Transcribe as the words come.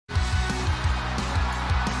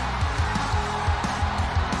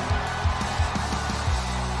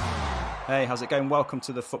Hey, how's it going? Welcome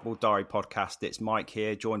to the Football Diary podcast. It's Mike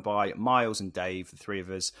here, joined by Myles and Dave, the three of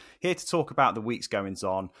us, here to talk about the week's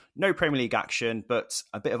goings-on. No Premier League action, but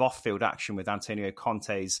a bit of off-field action with Antonio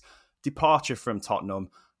Conte's departure from Tottenham.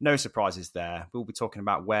 No surprises there. We'll be talking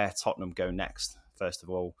about where Tottenham go next, first of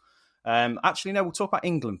all. We'll talk about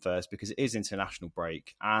England first because it is international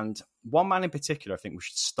break. And one man in particular I think we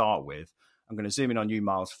should start with. I'm going to zoom in on you,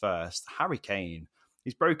 Myles, first. Harry Kane.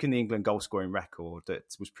 He's broken the England goal-scoring record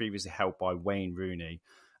that was previously held by Wayne Rooney.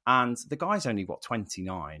 And the guy's only,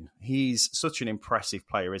 29? He's such an impressive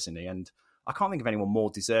player, isn't he? And I can't think of anyone more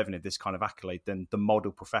deserving of this kind of accolade than the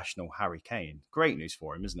model professional Harry Kane. Great news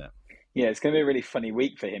for him, isn't it? Yeah, it's going to be a really funny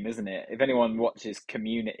week for him, isn't it? If anyone watches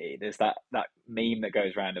Community, there's that meme that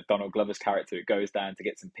goes around of Donald Glover's character who goes down to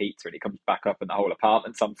get some pizza and he comes back up and the whole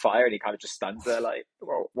apartment's on fire and he kind of just stands there like,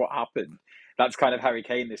 well, what happened? That's kind of Harry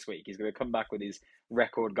Kane this week. He's going to come back with his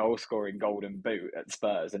record goal-scoring golden boot at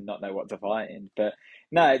Spurs and not know what to find. But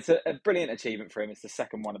no, it's a brilliant achievement for him. It's the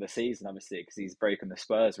second one of the season, obviously, because he's broken the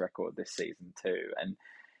Spurs record this season too. And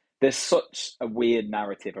there's such a weird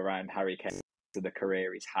narrative around Harry Kane to the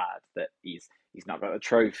career he's had that he's not got the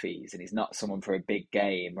trophies and he's not someone for a big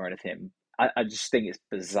game or anything. I just think it's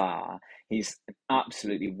bizarre. He's an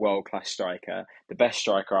absolutely world-class striker, the best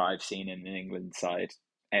striker I've seen in an England side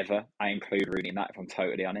ever. I include Rooney in that, if I'm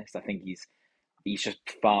totally honest. I think he's just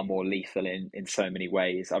far more lethal in so many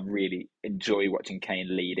ways. I really enjoy watching Kane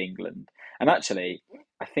lead England. And actually,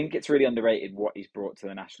 I think it's really underrated what he's brought to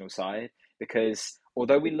the national side, because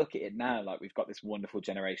although we look at it now like we've got this wonderful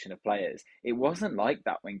generation of players, it wasn't like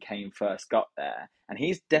that when Kane first got there. And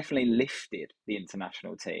he's definitely lifted the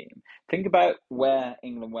international team. Think about where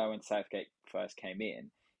England were when Southgate first came in.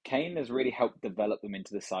 Kane has really helped develop them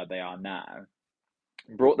into the side they are now,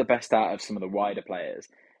 brought the best out of some of the wider players.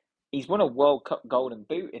 He's won a World Cup Golden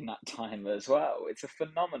Boot in that time as well. It's a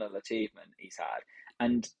phenomenal achievement he's had.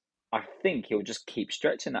 And I think he'll just keep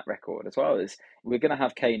stretching that record as well. We're going to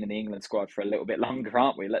have Kane in the England squad for a little bit longer,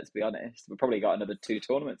 aren't we? Let's be honest. We've probably got another 2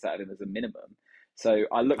 tournaments out of him as a minimum. So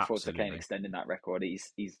I look forward to Kane extending that record.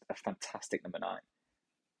 He's a fantastic number 9.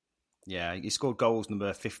 Yeah, he scored goals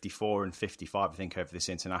number 54 and 55, I think, over this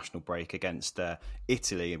international break against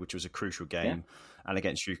Italy, which was a crucial game, and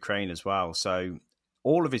against Ukraine as well. So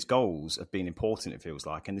all of his goals have been important, it feels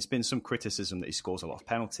like. And there's been some criticism that he scores a lot of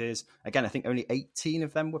penalties. Again, I think only 18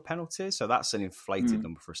 of them were penalties. So that's an inflated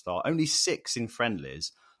number for a start. Only 6 in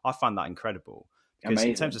friendlies. I find that incredible. Because Amazing.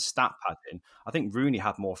 In terms of stat padding, I think Rooney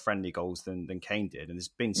had more friendly goals than Kane did. And there's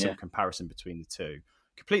been some comparison between the two.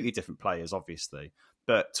 Completely different players, obviously.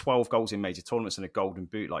 But 12 goals in major tournaments and a golden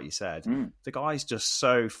boot, like you said, the guy's just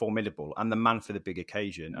so formidable and the man for the big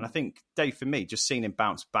occasion. And I think, Dave, for me, just seeing him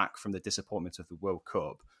bounce back from the disappointment of the World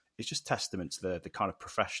Cup is just testament to the kind of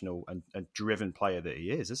professional and driven player that he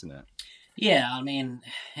is, isn't it? Yeah, I mean,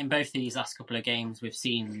 in both these last couple of games, we've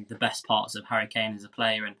seen the best parts of Harry Kane as a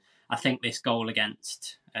player. And I think this goal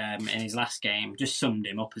against, in his last game, just summed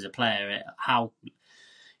him up as a player. How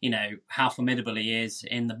formidable he is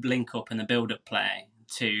in the link-up and the build-up play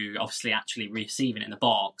to obviously actually receiving it in the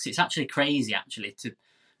box. It's actually crazy,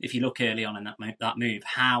 if you look early on in that move,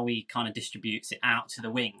 how he kind of distributes it out to the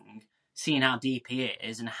wing, seeing how deep he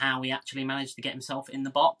is and how he actually managed to get himself in the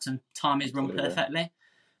box and time his run perfectly.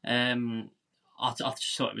 I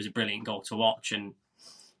just thought it was a brilliant goal to watch. And,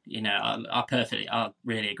 I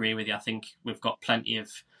really agree with you. I think we've got plenty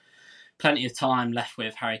of time left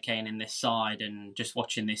with Harry Kane in this side, and just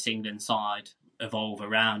watching this England side evolve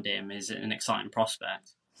around him is an exciting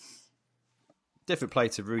prospect. Different play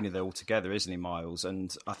to Rooney though altogether, isn't he, Myles?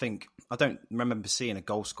 And I don't remember seeing a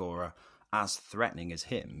goal scorer as threatening as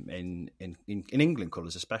him in England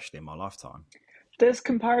colours, especially in my lifetime. There's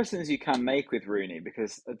comparisons you can make with Rooney,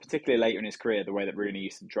 because particularly later in his career, the way that Rooney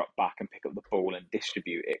used to drop back and pick up the ball and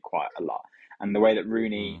distribute it quite a lot, and the way that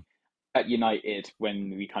Rooney at United,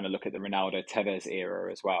 when we kind of look at the Ronaldo Tevez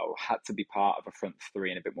era as well, had to be part of a front three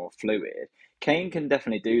and a bit more fluid. Kane can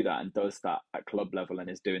definitely do that and does that at club level and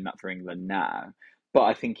is doing that for England now. But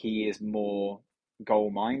I think he is more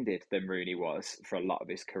goal-minded than Rooney was for a lot of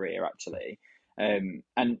his career, actually. And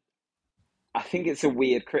I think it's a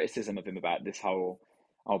weird criticism of him about this whole,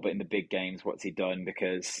 but in the big games, what's he done?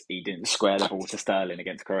 Because he didn't square the ball to Sterling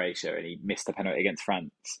against Croatia and he missed a penalty against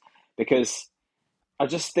France. Because I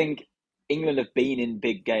just think England have been in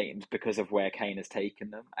big games because of where Kane has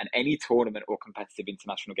taken them. And any tournament or competitive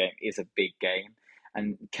international game is a big game.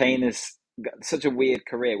 And Kane has got such a weird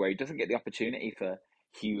career where he doesn't get the opportunity for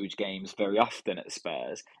huge games very often at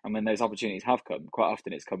Spurs. And when those opportunities have come, quite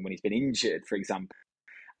often it's come when he's been injured, for example.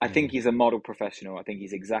 I think he's a model professional. I think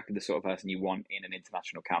he's exactly the sort of person you want in an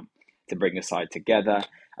international camp. to bring the side together.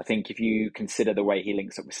 I think if you consider the way he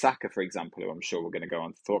links up with Saka, for example, who I'm sure we're going to go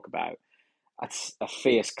on to talk about, that's a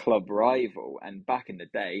fierce club rival. And back in the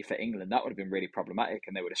day for England, that would have been really problematic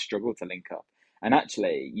and they would have struggled to link up. And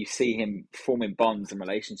actually, you see him forming bonds and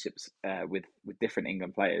relationships with different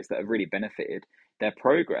England players that have really benefited their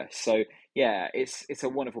progress. So, yeah, it's a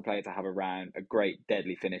wonderful player to have around, a great,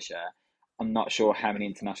 deadly finisher. I'm not sure how many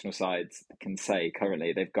international sides can say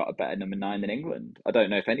currently they've got a better number 9 than England. I don't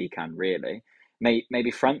know if any can, really. Maybe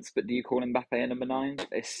France, but do you call Mbappe a number 9?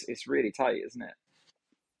 It's really tight, isn't it?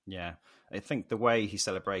 Yeah, I think the way he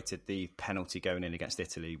celebrated the penalty going in against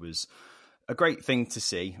Italy was a great thing to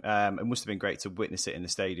see. It must have been great to witness it in the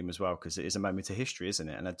stadium as well, because it is a moment of history, isn't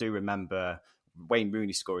it? And I do remember Wayne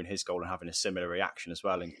Rooney scoring his goal and having a similar reaction as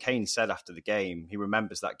well. And Kane said after the game, he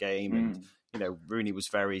remembers that game. And, you know, Rooney was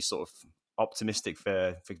very sort of optimistic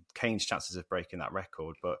for Kane's chances of breaking that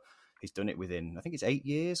record. But he's done it within, I think it's 8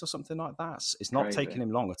 years or something like that. It's not taking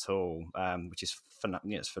him long at all, which is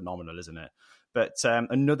it's phenomenal, isn't it? But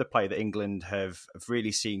another player that England have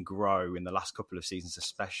really seen grow in the last couple of seasons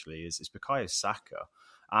especially is Bukayo Saka.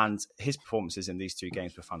 And his performances in these 2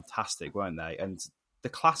 games were fantastic, weren't they? And the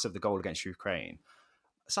class of the goal against Ukraine,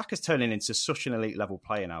 Saka's turning into such an elite level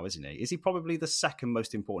player now, isn't he? Is he probably the second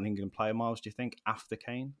most important England player, Myles, do you think, after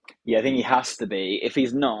Kane? Yeah, I think he has to be. If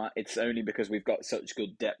he's not, it's only because we've got such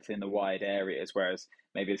good depth in the wide areas, whereas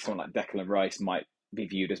maybe someone like Declan Rice might be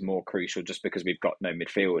viewed as more crucial just because we've got no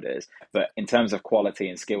midfielders. But in terms of quality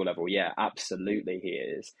and skill level, yeah, absolutely he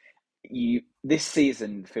is. This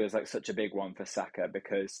season feels like such a big one for Saka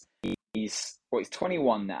because he's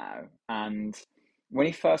 21 now, and when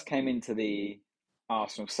he first came into the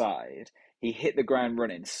Arsenal side, he hit the ground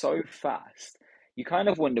running so fast. You kind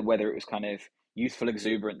of wonder whether it was kind of youthful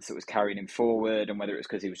exuberance that was carrying him forward, and whether it was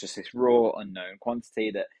because he was just this raw, unknown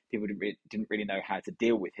quantity that people didn't really know how to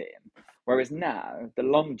deal with him. Whereas now, the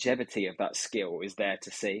longevity of that skill is there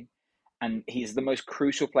to see. And he's the most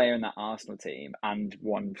crucial player in that Arsenal team and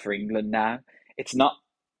one for England now. It's not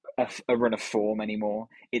a run of form anymore.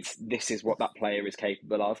 This is what that player is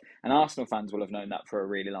capable of. And Arsenal fans will have known that for a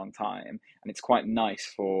really long time. And it's quite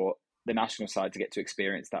nice for the national side to get to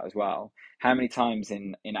experience that as well. How many times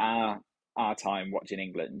in our time watching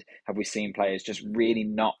England have we seen players just really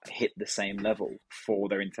not hit the same level for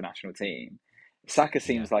their international team? Saka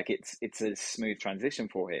seems like it's a smooth transition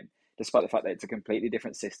for him, despite the fact that it's a completely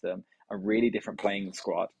different system, a really different playing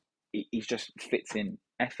squad. He just fits in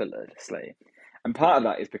effortlessly. And part of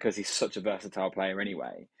that is because he's such a versatile player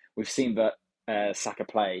anyway. We've seen that Saka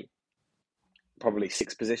play probably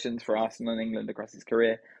 6 positions for Arsenal and England across his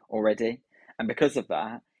career already. And because of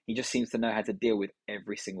that, he just seems to know how to deal with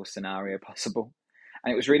every single scenario possible.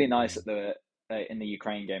 And it was really nice at in the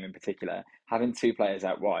Ukraine game in particular, having 2 players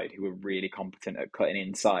out wide who were really competent at cutting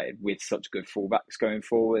inside with such good fullbacks going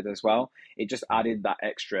forward as well. It just added that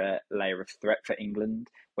extra layer of threat for England,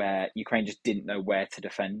 where Ukraine just didn't know where to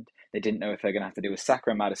defend. They didn't know if they're going to have to deal with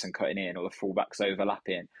Saka and Maddison cutting in, or the fullbacks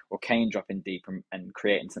overlapping, or Kane dropping deep and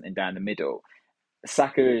creating something down the middle.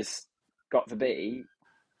 Saka's got to be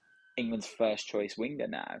England's first choice winger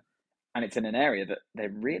now. And it's in an area that they're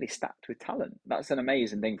really stacked with talent. That's an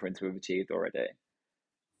amazing thing for him to have achieved already.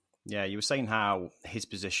 Yeah, you were saying how his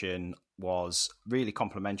position was really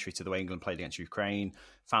complementary to the way England played against Ukraine,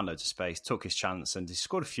 found loads of space, took his chance, and he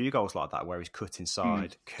scored a few goals like that where he's cut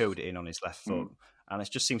inside, curled it in on his left foot. And it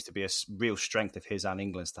just seems to be a real strength of his and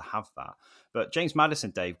England's to have that. But James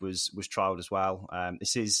Maddison, Dave, was trialled as well.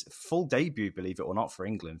 It's his full debut, believe it or not, for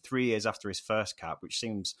England, 3 years after his first cap, which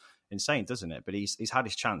seems insane, doesn't it? But he's had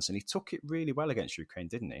his chance and he took it really well against Ukraine,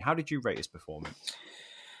 didn't he? How did you rate his performance?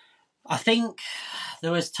 I think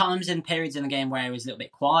there was times and periods in the game where he was a little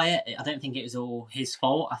bit quiet. I don't think it was all his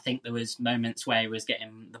fault. I think there was moments where he was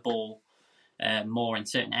getting the ball more in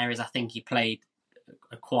certain areas. I think he played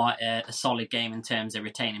quite a solid game in terms of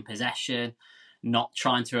retaining possession, not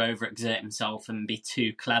trying to overexert himself and be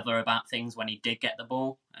too clever about things when he did get the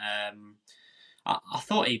ball. I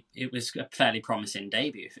thought it was a fairly promising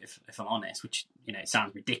debut, if I'm honest, which, you know, it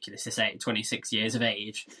sounds ridiculous to say at 26 years of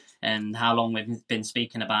age and how long we've been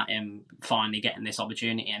speaking about him finally getting this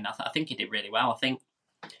opportunity. And I think he did really well. I think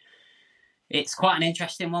it's quite an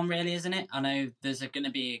interesting one, really, isn't it? I know there's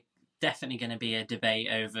definitely going to be a debate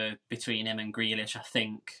between him and Grealish, I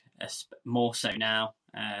think, more so now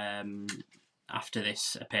after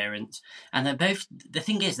this appearance. And the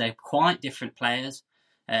thing is, they're quite different players.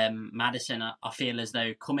 Maddison, I feel as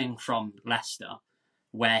though coming from Leicester,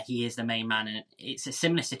 where he is the main man, and it's a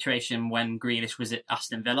similar situation when Grealish was at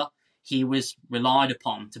Aston Villa. He was relied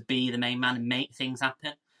upon to be the main man and make things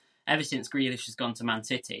happen. Ever since Grealish has gone to Man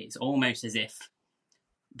City, it's almost as if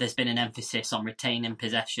there's been an emphasis on retaining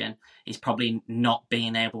possession. He's probably not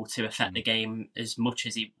being able to affect the game as much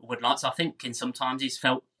as he would like. So I think sometimes he's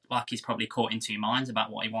felt like he's probably caught in two minds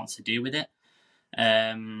about what he wants to do with it.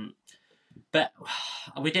 But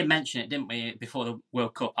we did mention it, didn't we, before the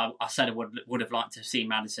World Cup? I said I would have liked to see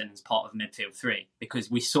Maddison as part of midfield three, because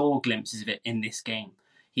we saw glimpses of it in this game.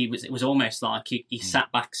 It was almost like he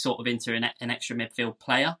sat back sort of into an extra midfield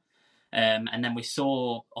player. And then we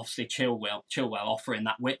saw, obviously, Chilwell offering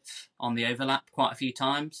that width on the overlap quite a few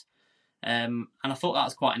times. And I thought that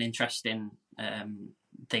was quite an interesting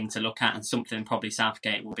thing to look at, and something probably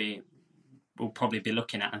Southgate will probably be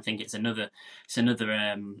looking at, and think it's another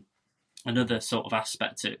sort of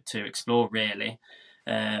aspect to explore, really,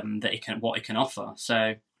 what he can offer.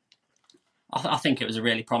 So I think it was a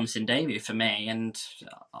really promising debut for me, and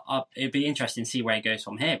it'd be interesting to see where he goes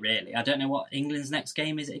from here, really. I don't know what England's next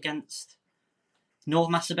game is. It against North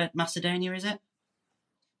Macedonia, is it?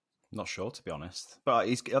 Not sure, to be honest. But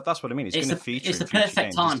that's what I mean. He's going to feature. It's the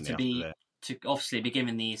perfect time to obviously be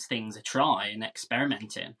giving these things a try and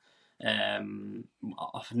experimenting. No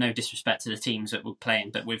disrespect to the teams that we're playing,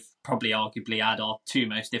 but we've probably arguably had our two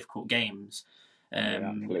most difficult games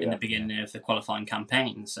in the beginning of the qualifying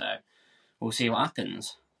campaign. So we'll see what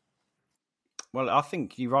happens. Well, I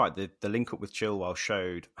think you're right. The link up with Chilwell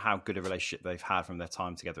showed how good a relationship they've had from their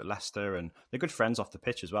time together at Leicester, and they're good friends off the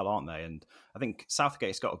pitch as well, aren't they? And I think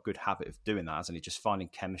Southgate's got a good habit of doing that, hasn't he? Just finding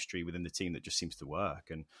chemistry within the team that just seems to work.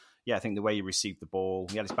 And yeah, I think the way he received the ball,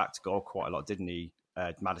 he had his back to goal quite a lot, didn't he?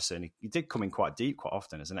 Maddison, he did come in quite deep quite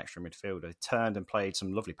often as an extra midfielder. He turned and played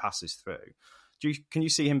some lovely passes through. Can you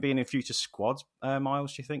see him being in future squads,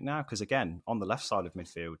 Myles, do you think now? Because again, on the left side of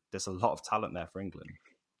midfield, there's a lot of talent there for England.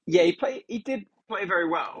 Yeah, he did play very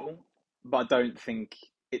well, but I don't think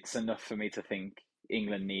it's enough for me to think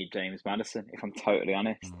England need James Maddison, if I'm totally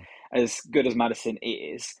honest. As good as Maddison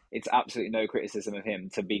is, it's absolutely no criticism of him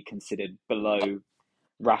to be considered below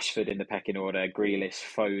Rashford in the pecking order, Grealish,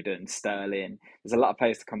 Foden, Sterling. There's a lot of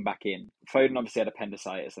players to come back in. Foden obviously had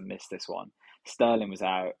appendicitis and missed this one. Sterling was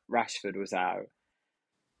out. Rashford was out.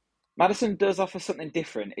 Maddison does offer something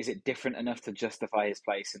different. Is it different enough to justify his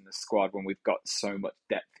place in the squad when we've got so much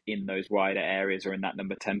depth in those wider areas or in that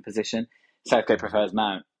number 10 position? Southgate prefers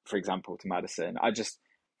Mount, for example, to Maddison.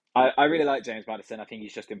 I really like James Maddison. I think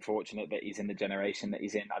he's just unfortunate that he's in the generation that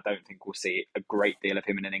he's in. I don't think we'll see a great deal of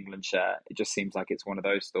him in an England shirt. It just seems like it's one of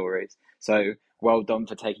those stories. So well done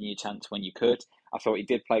for taking your chance when you could. I thought he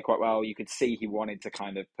did play quite well. You could see he wanted to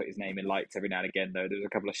kind of put his name in lights every now and again, though. There was a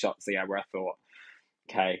couple of shots there where I thought,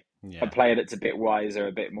 okay, a player that's a bit wiser,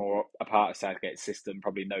 a bit more a part of Southgate's system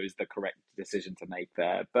probably knows the correct decision to make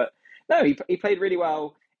there. But no, he played really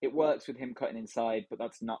well. It works with him cutting inside, but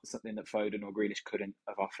that's not something that Foden or Grealish couldn't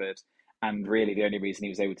have offered. And really the only reason he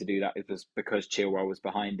was able to do that was because Chilwell was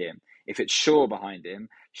behind him. If it's Shaw behind him,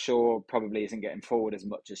 Shaw probably isn't getting forward as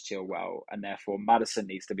much as Chilwell, and therefore Maddison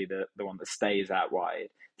needs to be the one that stays out wide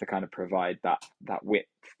to kind of provide that width.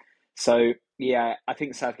 So, yeah, I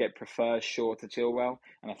think Southgate prefers Shaw to Chilwell,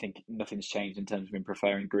 and I think nothing's changed in terms of him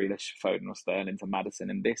preferring Grealish, Foden or Sterling to Maddison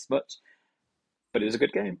in this much. But it was a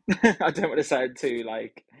good game. I don't want to sound too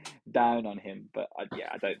down on him, but I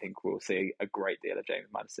don't think we'll see a great deal of James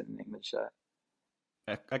Maddison in England shirt.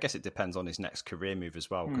 I guess it depends on his next career move as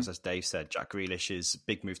well, because as Dave said, Jack Grealish's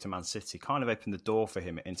big move to Man City kind of opened the door for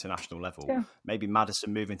him at international level. Yeah. Maybe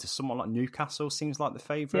Maddison moving to someone like Newcastle seems like the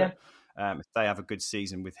favourite. Yeah. If they have a good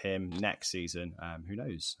season with him next season, who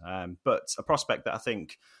knows? But a prospect that I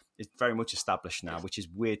think is very much established now, which is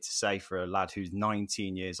weird to say for a lad who's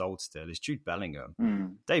 19 years old still, is Jude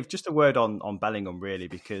Bellingham. Dave, just a word on Bellingham, really,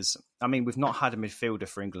 because, I mean, we've not had a midfielder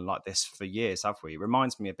for England like this for years, have we? It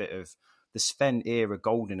reminds me a bit of the Sven era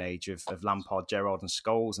golden age of Lampard, Gerrard and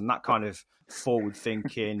Scholes, and that kind of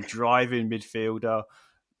forward-thinking, driving midfielder.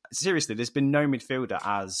 Seriously, there's been no midfielder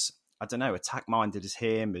as, I don't know, attack-minded as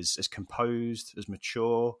him, as composed, as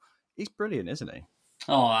mature. He's brilliant, isn't he?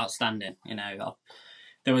 Oh, outstanding.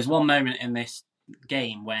 There was one moment in this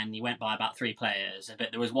game when he went by about three players, but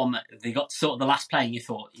there was one that they got sort of the last play and you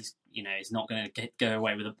thought he's not going to get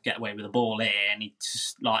away with the ball here, and he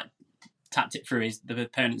just tapped it through the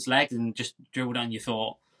opponent's legs and just dribbled on. You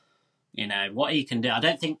thought, what he can do. I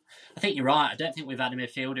think you're right. I don't think we've had a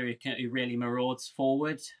midfielder who really marauds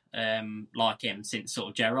forward like him since sort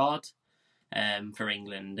of Gerrard for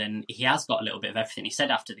England, and he has got a little bit of everything. He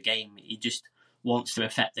said after the game he just wants to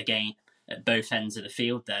affect the game at both ends of the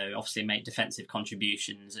field, though, obviously make defensive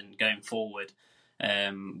contributions and going forward.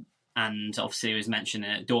 And obviously he was mentioning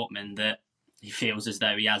at Dortmund that he feels as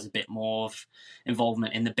though he has a bit more of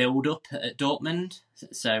involvement in the build-up at Dortmund.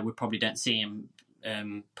 So we probably don't see him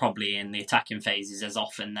probably in the attacking phases as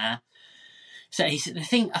often there. So I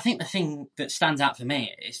think the thing that stands out for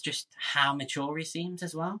me is just how mature he seems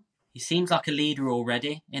as well. He seems like a leader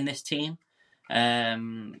already in this team,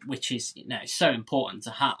 which is so important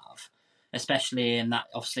to have, especially in that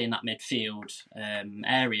midfield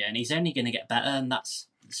area. And he's only going to get better, and that's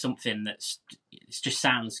something it just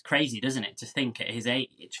sounds crazy, doesn't it, to think at his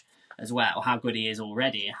age as well how good he is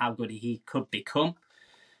already and how good he could become.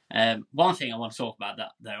 One thing I want to talk about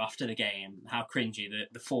though after the game, how cringy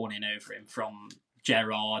the fawning over him from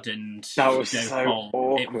Gerrard and that was Joe so Cole.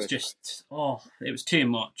 awkward. It was just it was too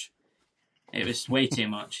much. It was way too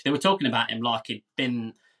much. They were talking about him like he'd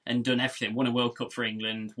been and done everything, won a World Cup for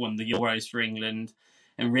England, won the Euros for England,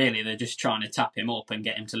 and really they're just trying to tap him up and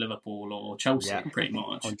get him to Liverpool or Chelsea, pretty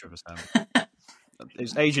much. 100%. It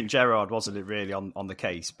was Agent Gerrard, wasn't it, really, on the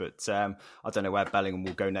case? But I don't know where Bellingham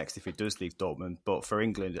will go next if he does leave Dortmund. But for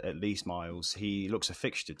England, at least, Myles, he looks a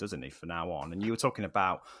fixture, doesn't he, from now on? And you were talking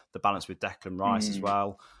about the balance with Declan Rice as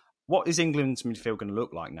well. What is England's midfield going to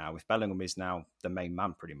look like now if Bellingham is now the main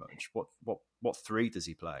man, pretty much? What three does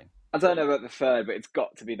he play? I don't know about the third, but it's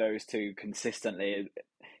got to be those two consistently.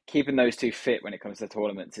 Keeping those two fit when it comes to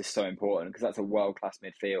tournaments is so important because that's a world-class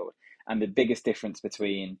midfield. And the biggest difference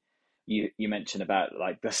between you mentioned about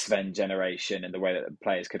like the Sven generation and the way that the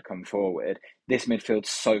players could come forward, this midfield's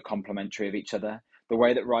so complementary of each other. The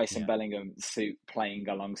way that Rice and Bellingham suit playing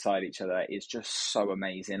alongside each other is just so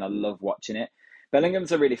amazing. I love watching it.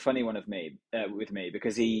 Bellingham's a really funny one with me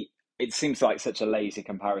because it seems like such a lazy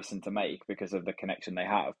comparison to make because of the connection they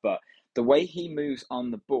have, but the way he moves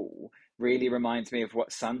on the ball really reminds me of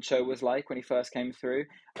what Sancho was like when he first came through,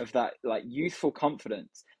 of that like youthful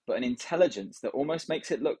confidence, but an intelligence that almost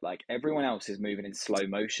makes it look like everyone else is moving in slow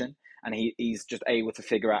motion and he's just able to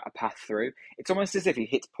figure out a path through. It's almost as if he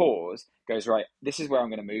hits pause, goes, right, this is where I'm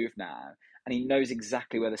going to move now, and he knows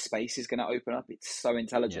exactly where the space is going to open up. It's so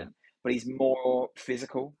intelligent. Yeah. But he's more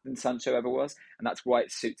physical than Sancho ever was, and that's why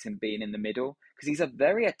it suits him being in the middle, because he's a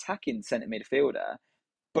very attacking centre midfielder,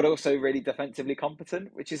 but also really defensively competent,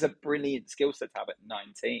 which is a brilliant skill set to have at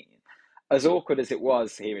 19. As awkward as it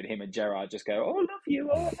was hearing him and Gerrard just go, oh, I love you,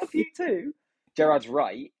 oh, I love you too. Gerrard's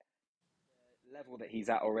right. The level that he's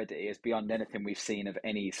at already is beyond anything we've seen of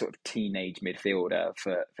any sort of teenage midfielder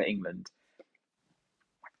for England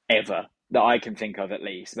ever, that I can think of at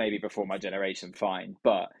least. Maybe before my generation, fine.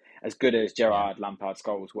 But as good as Gerrard, Lampard,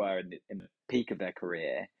 Scholes were in the peak of their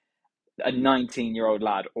career, a 19-year-old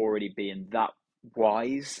lad already being that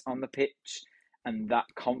wise on the pitch and that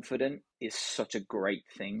confident is such a great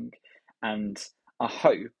thing. And I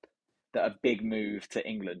hope that a big move to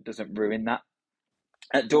England doesn't ruin that.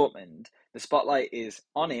 At Dortmund, the spotlight is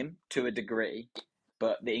on him to a degree,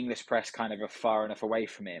 but the English press kind of are far enough away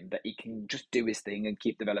from him that he can just do his thing and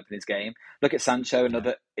keep developing his game. Look at Sancho,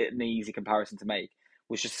 an easy comparison to make,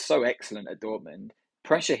 was just so excellent at Dortmund.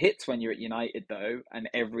 Pressure hits when you're at United, though, and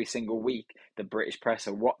every single week the British press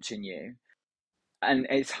are watching you. And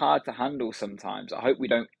it's hard to handle sometimes. I hope we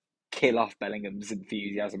don't kill off Bellingham's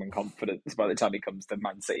enthusiasm and confidence by the time he comes to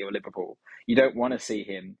Man City or Liverpool. You don't want to see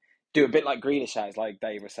him do a bit like Grealish has, like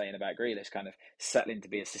Dave was saying about Grealish, kind of settling to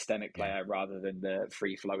be a systemic player rather than the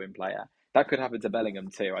free-flowing player. That could happen to Bellingham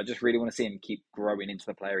too. I just really want to see him keep growing into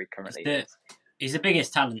the player he currently is. He's the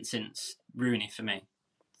biggest talent since Rooney for me.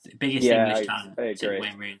 The biggest English talent since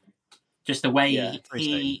Wayne Rooney. Just the way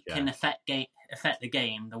he can affect the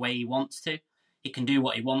game the way he wants to. He can do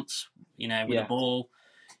what he wants, with the ball.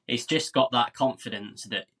 He's just got that confidence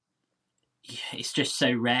that it's just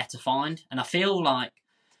so rare to find. And I feel like,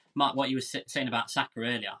 Mike, what you were saying about Saka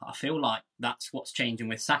earlier, I feel like that's what's changing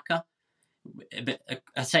with Saka. But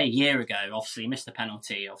I say a year ago, obviously he missed the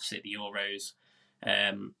penalty, obviously at the Euros.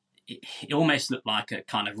 It almost looked like a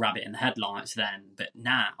kind of rabbit in the headlights then. But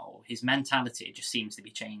now his mentality just seems to be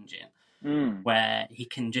changing, where he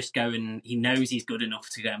can just go and he knows he's good enough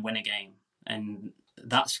to go and win a game. And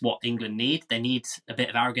that's what England need. They need a bit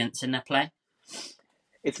of arrogance in their play.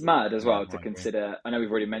 It's mad as well to consider. I know we've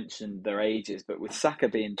already mentioned their ages, but with Saka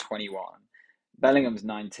being 21, Bellingham's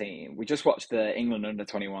 19, we just watched the England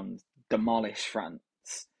under-21s demolish France.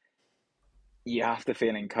 You have to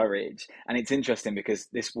feel encouraged. And it's interesting because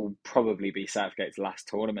this will probably be Southgate's last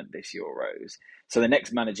tournament this Euros. So the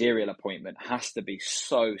next managerial appointment has to be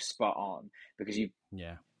so spot on because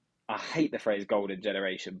I hate the phrase golden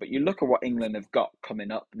generation, but you look at what England have got coming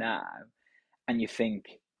up now and you think,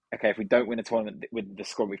 okay, if we don't win a tournament with the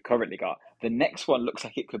squad we've currently got, the next one looks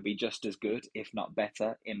like it could be just as good, if not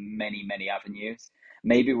better, in many, many avenues.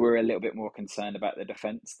 Maybe we're a little bit more concerned about the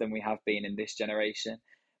defence than we have been in this generation.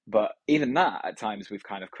 But even that, at times, we've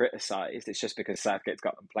kind of criticised. It's just because Southgate's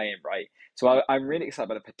got them playing right. So I'm really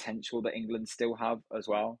excited about the potential that England still have as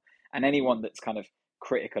well. And anyone that's kind of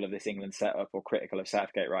critical of this England setup or critical of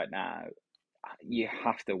Southgate right now, you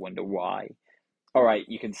have to wonder why. All right,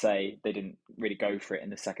 you can say they didn't really go for it in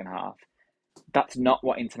the second half. That's not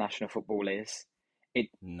what international football is.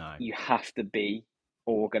 No. You have to be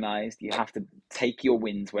organised. You have to take your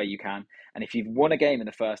wins where you can. And if you've won a game in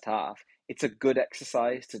the first half, it's a good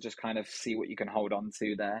exercise to just kind of see what you can hold on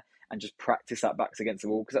to there and just practice that backs against the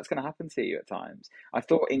wall, because that's going to happen to you at times. I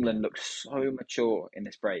thought England looked so mature in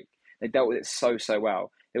this break. They dealt with it so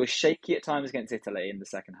well. It was shaky at times against Italy in the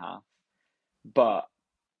second half, but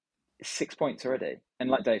 6 points already. And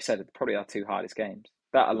like Dave said, it's probably our two hardest games.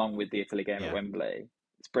 That, along with the Italy game at Wembley,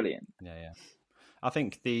 it's brilliant. Yeah. I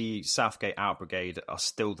think the Southgate out brigade are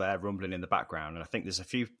still there rumbling in the background. And I think there's a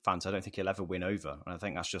few fans I don't think he'll ever win over. And I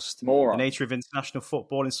think that's just the nature of international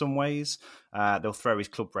football in some ways. They'll throw his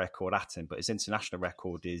club record at him, but his international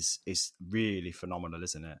record is really phenomenal,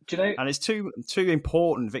 isn't it? Do you know, and it's two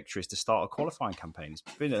important victories to start a qualifying campaign.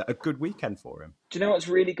 It's been a good weekend for him. Do you know what's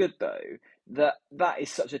really good, though? That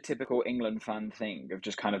is such a typical England fan thing of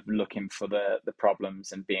just kind of looking for the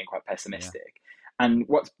problems and being quite pessimistic. Yeah. And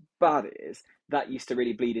what's bad is that used to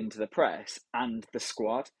really bleed into the press and the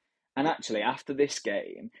squad. And actually, after this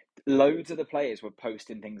game, loads of the players were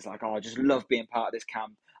posting things like, I just love being part of this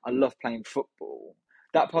camp. I love playing football.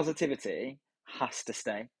 That positivity has to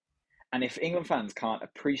stay. And if England fans can't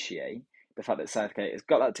appreciate the fact that Southgate has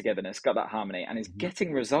got that togetherness, got that harmony, and is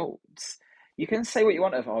getting results, you can say what you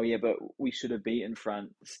want of, but we should have beaten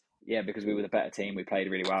France. Yeah, because we were the better team. We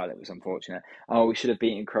played really well. It was unfortunate. Oh, we should have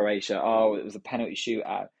beaten Croatia. Oh, it was a penalty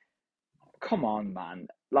shootout. Come on, man.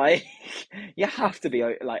 Like, you have to be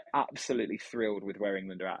like absolutely thrilled with where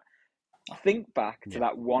England are at. Think back to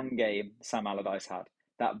that one game Sam Allardyce had,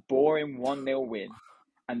 that boring 1-0 win,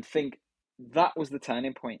 and think that was the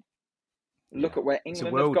turning point. Look at where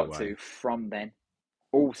England have got to from then.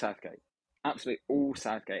 All Southgate. Absolutely all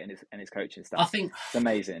Southgate and his coaching staff. I think it's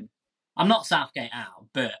amazing. I'm not Southgate out,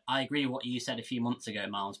 but I agree with what you said a few months ago,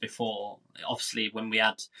 Myles, before, obviously, when we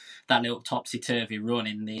had that little topsy-turvy run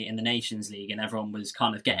in the Nations League and everyone was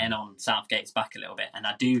kind of getting on Southgate's back a little bit. And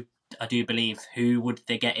I do believe, who would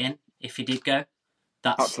they get in if he did go?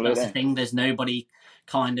 That's the thing. There's nobody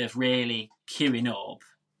kind of really queuing up.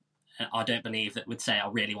 I don't believe that would say, I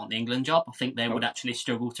really want the England job. I think they would actually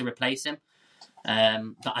struggle to replace him.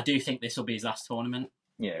 But I do think this will be his last tournament.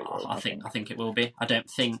 Yeah, it will, I think it will be.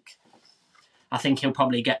 I think he'll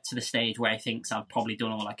probably get to the stage where he thinks, I've probably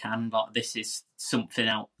done all I can, but this is something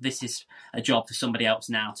else. This is a job for somebody else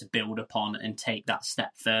now to build upon and take that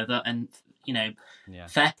step further. And,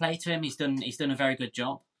 fair play to him. He's done a very good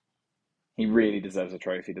job. He really deserves a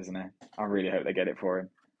trophy, doesn't he? I really hope they get it for him.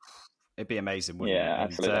 It'd be amazing, wouldn't it? Yeah,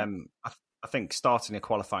 absolutely. And, I think starting a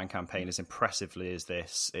qualifying campaign as impressively as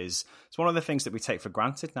this it's one of the things that we take for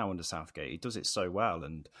granted now under Southgate. He does it so well.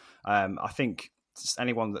 And I think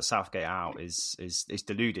anyone that's Southgate out is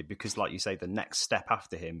deluded, because, like you say, the next step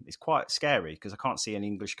after him is quite scary, because I can't see any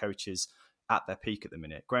English coaches at their peak at the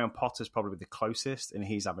minute. Graham Potter's probably the closest, and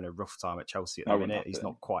he's having a rough time at Chelsea at the minute. He's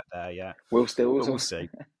not quite there yet. Will Stills. We'll see.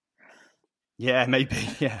 Yeah, maybe.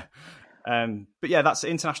 Yeah. But yeah, that's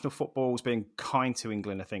international football's been kind to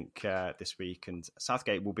England, I think, this week, and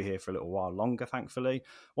Southgate will be here for a little while longer, thankfully.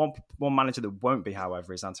 One manager that won't be,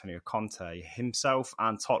 however, is Antonio Conte. Himself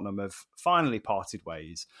and Tottenham have finally parted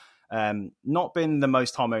ways. Not been the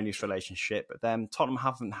most harmonious relationship, but then Tottenham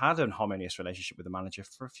haven't had an harmonious relationship with the manager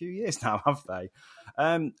for a few years now, have they?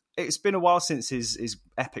 It's been a while since his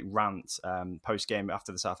epic rant post-game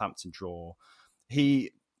after the Southampton draw.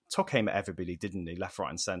 He took aim at everybody, didn't he? Left, right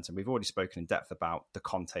and centre. We've already spoken in depth about the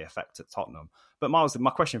Conte effect at Tottenham. But Myles, my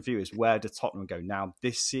question for you is, where do Tottenham go now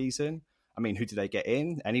this season? I mean, who do they get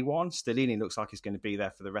in? Anyone? Stellini looks like he's going to be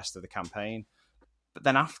there for the rest of the campaign. But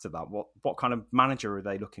then after that, what kind of manager are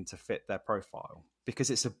they looking to fit their profile? Because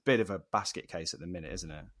it's a bit of a basket case at the minute,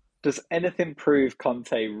 isn't it? Does anything prove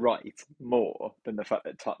Conte right more than the fact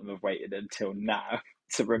that Tottenham have waited until now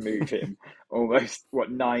to remove him? Almost,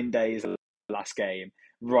 9 days of the last game,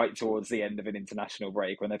 right towards the end of an international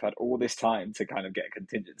break, when they've had all this time to kind of get a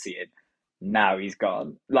contingency in. Now he's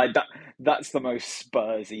gone. Like that's the most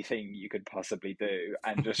Spursy thing you could possibly do,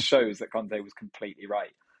 and just shows that Conte was completely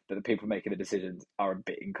right, that the people making the decisions are a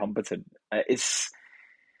bit incompetent. It's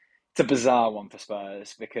a bizarre one for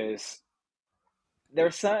Spurs, because there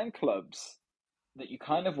are certain clubs that you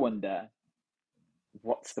kind of wonder,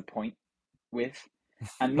 what's the point with?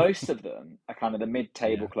 And most of them are kind of the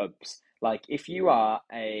mid-table clubs. Like, if you are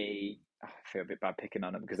a I feel a bit bad picking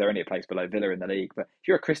on them because they're only a place below Villa in the league. But if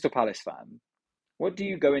you're a Crystal Palace fan, what do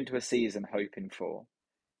you go into a season hoping for?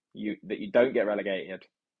 That you don't get relegated.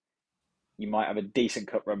 You might have a decent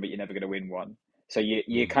cup run, but you're never going to win one. So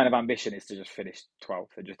your kind of ambition is to just finish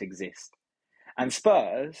 12th and just exist. And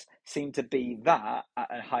Spurs seem to be that at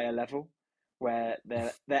a higher level, where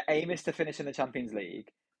their aim is to finish in the Champions League,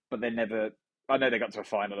 but they never. I know they got to a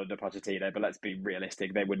final under Pochettino, but let's be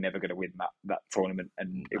realistic. They were never going to win that tournament,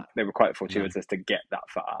 and they were quite fortuitous to get that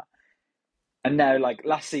far. And now, like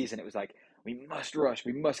last season, it was like, we must rush,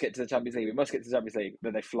 we must get to the Champions League, we must get to the Champions League.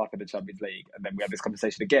 Then they flop in the Champions League, and then we have this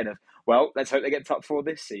conversation again of, well, let's hope they get top 4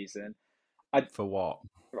 this season. For what?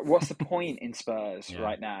 What's the point in Spurs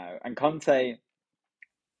right now? And Conte,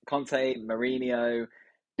 Mourinho,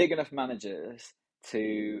 big enough managers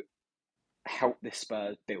to help this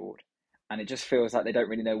Spurs build. And it just feels like they don't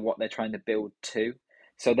really know what they're trying to build to.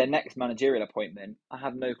 So their next managerial appointment, I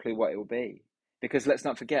have no clue what it will be. Because let's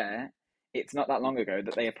not forget, it's not that long ago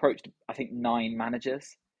that they approached, I think, 9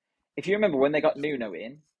 managers. If you remember when they got Nuno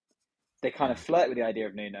in, they kind of flirted with the idea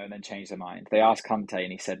of Nuno and then changed their mind. They asked Conte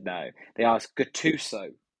and he said no. They asked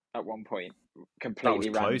Gattuso at one point,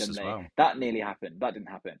 completely randomly. As well. That nearly happened. That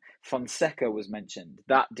didn't happen. Fonseca was mentioned.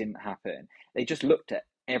 That didn't happen. They just looked at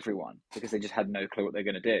everyone because they just had no clue what they're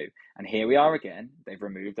going to do. And here we are again. They've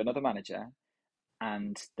removed another manager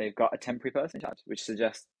and they've got a temporary person in charge, which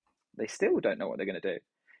suggests they still don't know what they're going to do.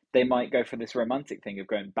 They might go for this romantic thing of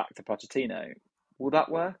going back to Pochettino. Will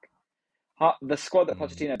that work? The squad that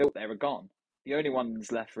Pochettino built there are gone. The only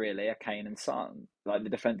ones left really are Kane and Son. Like the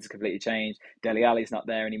defence has completely changed. Dele Alli's not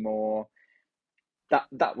there anymore.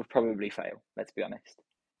 That would probably fail. Let's be honest.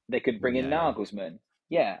 They could bring in Nagelsmann.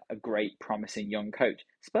 Yeah, a great, promising young coach.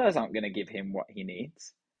 Spurs aren't going to give him what he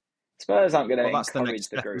needs. Spurs aren't going to encourage the next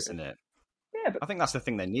step, group, isn't it? Yeah, but I think that's the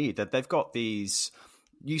thing they need. That they've got these.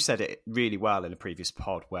 You said it really well in a previous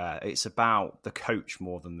pod where it's about the coach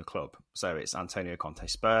more than the club. So it's Antonio Conte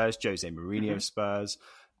Spurs, Jose Mourinho Spurs,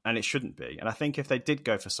 and it shouldn't be. And I think if they did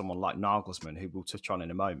go for someone like Nagelsmann, who we'll touch on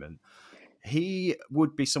in a moment, he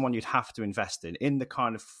would be someone you'd have to invest in the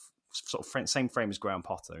kind of sort of same frame as Graham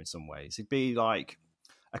Potter in some ways. He'd be like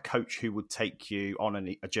a coach who would take you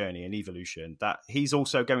on a journey, an evolution that he's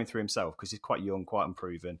also going through himself because he's quite young, quite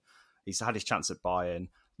unproven. He's had his chance at Bayern.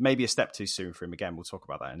 Maybe a step too soon for him again. We'll talk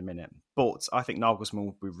about that in a minute. But I think Nagelsmann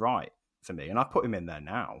would be right for me. And I put him in there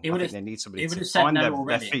now. I think they need somebody to find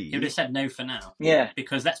their feet. He would have said no for now. Yeah.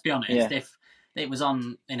 Because let's be honest, if it was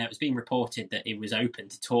on, it was being reported that he was open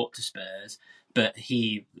to talk to Spurs, but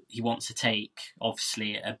he wants to take,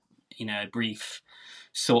 obviously, a brief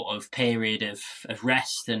sort of period of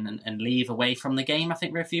rest and leave away from the game, I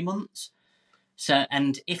think, for a few months. So,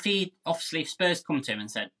 and if Spurs come to him and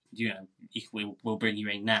said, we'll bring you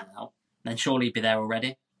in now, then surely he'd be there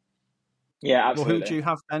already. Yeah, absolutely. Well, who do you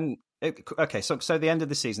have then? Okay, so the end of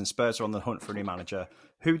the season, Spurs are on the hunt for a new manager.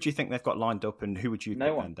 Who do you think they've got lined up, and who would you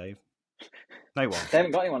pick then, Dave? No one. They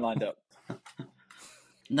haven't got anyone lined up.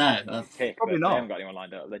 No, probably not. They haven't got anyone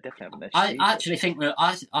lined up. They definitely haven't. I actually think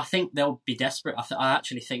I think they'll be desperate. I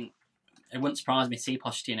actually think it wouldn't surprise me to see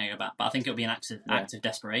Pochettino go back, but I think it'll be an act of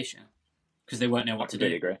desperation because they won't know what to do.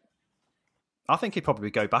 Agree. I think he'd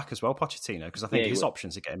probably go back as well, Pochettino, because I think his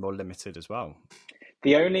options are getting more limited as well.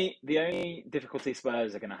 The only difficulty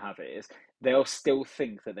Spurs are going to have is they'll still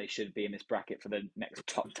think that they should be in this bracket for the next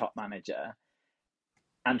top manager.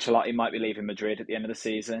 Ancelotti might be leaving Madrid at the end of the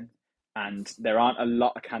season, and there aren't a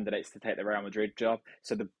lot of candidates to take the Real Madrid job.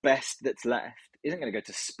 So the best that's left isn't going to go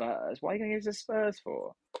to Spurs. Why are you going to give it to Spurs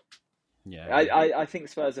for? Yeah, I think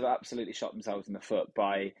Spurs have absolutely shot themselves in the foot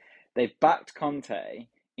by they've backed Conte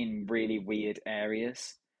in really weird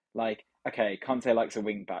areas. Like, okay, Conte likes a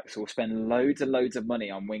wing back, so we'll spend loads and loads of money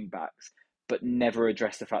on wing backs, but never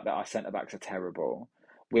address the fact that our centre backs are terrible.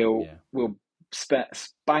 We'll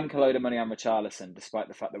spank a load of money on Richarlison, despite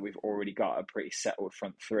the fact that we've already got a pretty settled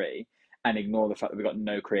front three, and ignore the fact that we've got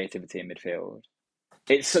no creativity in midfield.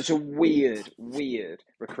 It's such a weird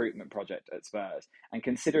recruitment project at Spurs. And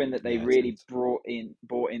considering that they really bought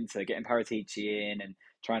into getting Paratici in and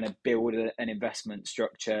trying to build an investment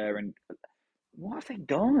structure, and what have they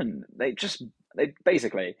done? They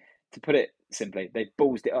basically, to put it simply, they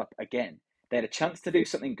ballsed it up again. They had a chance to do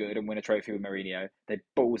something good and win a trophy with Mourinho. They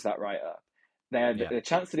balls that right up. They had a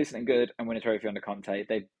chance to do something good and win a trophy under Conte.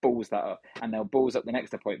 They balls that up. And they'll balls up the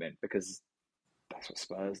next appointment because that's what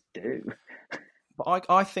Spurs do. But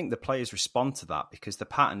I think the players respond to that because the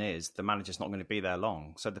pattern is the manager's not going to be there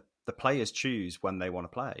long. So the players choose when they want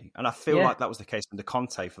to play. And I feel like that was the case under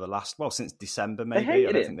Conte for the last, since December maybe.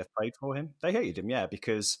 I don't think they've played for him. They hated him,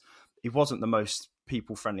 because he wasn't the most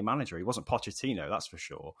people-friendly manager. He wasn't Pochettino, that's for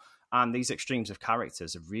sure. And these extremes of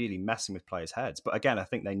characters are really messing with players' heads. But again, I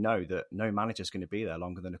think they know that no manager's going to be there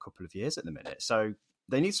longer than a couple of years at the minute. So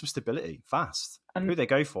they need some stability fast. And who they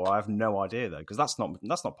go for, I have no idea, though, because that's not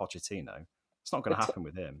Pochettino. It's not going to happen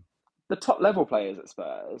with him. The top level players at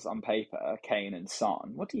Spurs, on paper, Kane and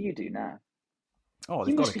Son, what do you do now? Oh,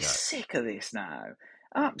 you must be sick of this now.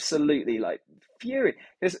 Absolutely, furious.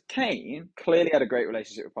 Because Kane clearly had a great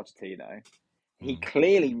relationship with Pochettino. He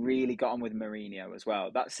clearly really got on with Mourinho as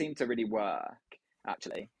well. That seemed to really work,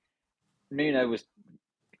 actually. Nuno was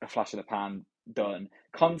a flash in the pan, done.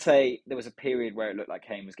 Conte, there was a period where it looked like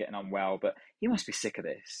Kane was getting on well, but he must be sick of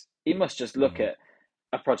this. He must just look at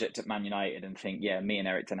a project at Man United and think, yeah, me and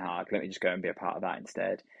Eric Ten Hag, let me just go and be a part of that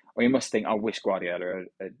instead. Or he must think, I wish Guardiola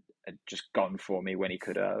had just gone for me when he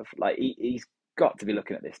could have. He's got to be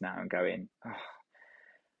looking at this now and going, oh,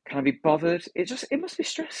 can I be bothered? It must be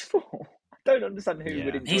stressful. I don't understand who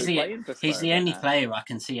would enjoy playing for Spurs. He's the only player I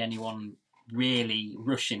can see anyone really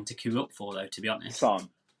rushing to queue up for, though, to be honest. Son.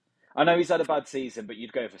 I know he's had a bad season, but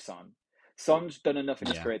you'd go for Son. Son's done enough in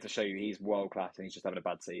his career to show you he's world class and he's just having a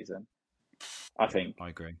bad season. I think. I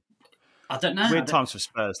agree. I don't know. Weird times for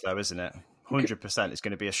Spurs, though, isn't it? 100%. It's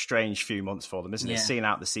going to be a strange few months for them, isn't it? Seeing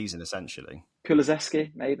out the season, essentially.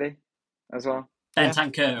 Kulusevski, maybe, as well.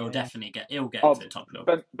 Bentancur will definitely get to the top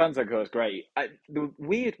level. Bentancur is great. The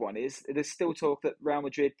weird one is there's still talk that Real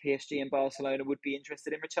Madrid, PSG, and Barcelona would be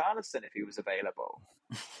interested in Richarlison if he was available.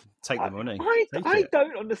 Take the money. I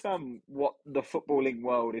don't understand what the footballing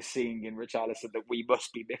world is seeing in Richarlison that we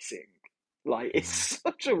must be missing. It's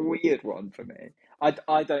such a weird one for me.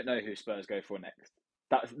 I don't know who Spurs go for next.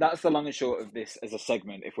 That's the long and short of this as a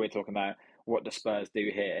segment. If we're talking about what the Spurs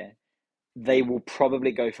do here, they will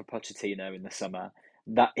probably go for Pochettino in the summer.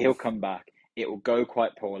 That he'll come back. It will go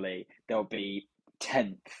quite poorly. They'll be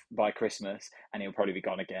 10th by Christmas, and he'll probably be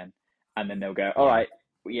gone again. And then they'll go, all right,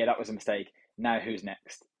 that was a mistake. Now who's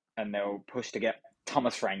next? And they'll push to get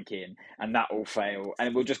Thomas Frank in, and that will fail.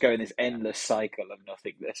 And we'll just go in this endless cycle of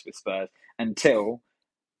nothingness with Spurs until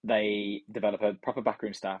they develop a proper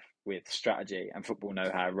backroom staff with strategy and football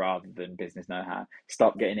know-how rather than business know-how.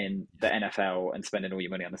 Stop getting in the NFL and spending all your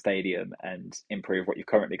money on the stadium and improve what you've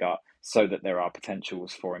currently got so that there are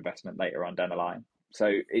potentials for investment later on down the line.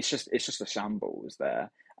 So it's just a shambles there,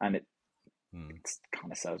 and it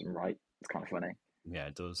kind of serves them right. It's kind of funny. Yeah,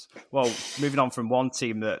 it does. Well, moving on from one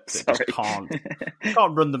team that just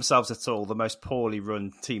can't run themselves at all, the most poorly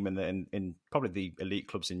run team in probably the elite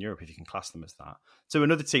clubs in Europe, if you can class them as that, to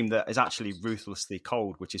another team that is actually ruthlessly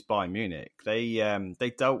cold, which is Bayern Munich.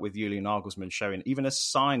 They dealt with Julian Nagelsmann showing even a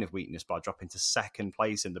sign of weakness by dropping to second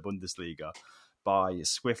place in the Bundesliga by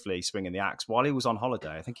swiftly swinging the axe while he was on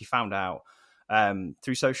holiday. I think he found out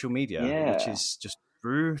through social media, which is just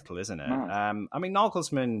brutal, isn't it? I mean,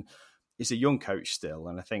 Nagelsmann is a young coach still,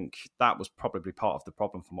 and I think that was probably part of the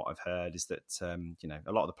problem from what I've heard, is that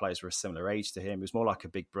a lot of the players were a similar age to him. He was more like a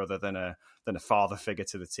big brother than a father figure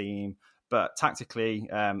to the team. But tactically,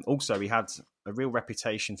 also he had a real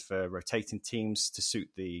reputation for rotating teams to suit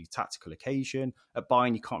the tactical occasion. At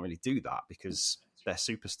Bayern, you can't really do that because they're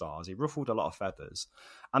superstars. He ruffled a lot of feathers.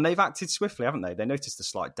 And they've acted swiftly, haven't they? They noticed a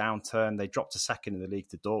slight downturn. They dropped to second in the league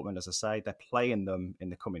to Dortmund, as I say. They're playing them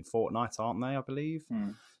in the coming fortnight, aren't they, I believe?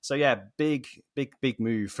 So, big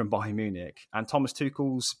move from Bayern Munich. And Thomas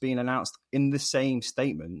Tuchel's been announced in the same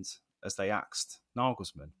statement as they axed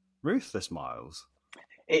Nagelsmann. Ruthless, Myles.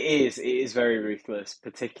 It is very ruthless,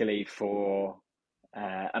 particularly for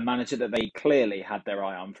a manager that they clearly had their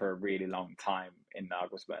eye on for a really long time in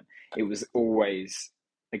Nagelsmann. It was always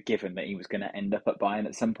a given that he was going to end up at Bayern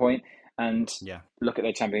at some point. And look at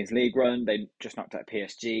their Champions League run. They just knocked out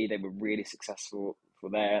PSG. They were really successful for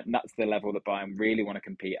there. And that's the level that Bayern really want to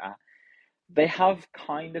compete at. They have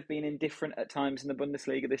kind of been indifferent at times in the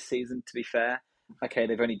Bundesliga this season, to be fair. Okay,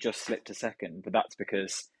 they've only just slipped to second, but that's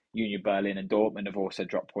because Union Berlin and Dortmund have also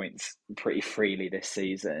dropped points pretty freely this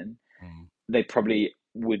season. They probably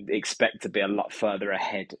would expect to be a lot further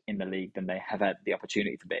ahead in the league than they have had the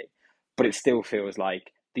opportunity to be. But it still feels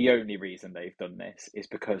like the only reason they've done this is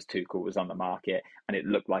because Tuchel was on the market and it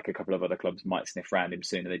looked like a couple of other clubs might sniff around him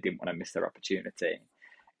sooner. They didn't want to miss their opportunity.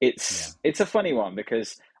 It's a funny one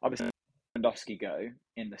because obviously Lewandowski go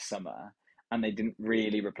in the summer and they didn't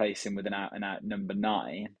really replace him with an out-and-out number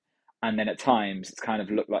 9. And then at times it's kind of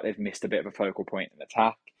looked like they've missed a bit of a focal point in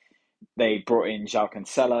attack. They brought in João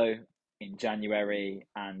Cancelo in January,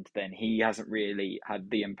 and then he hasn't really had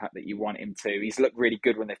the impact that you want him to. He's looked really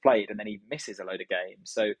good when they've played, and then he misses a load of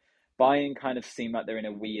games. So Bayern kind of seem like they're in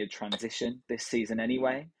a weird transition this season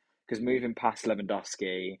anyway, because moving past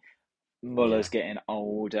Lewandowski, Muller's getting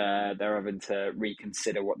older. They're having to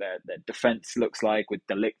reconsider what their defence looks like with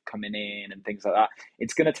De Ligt coming in and things like that.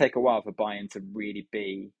 It's going to take a while for Bayern to really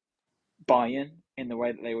be Bayern in the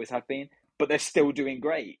way that they always have been, but they're still doing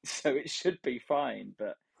great, so it should be fine.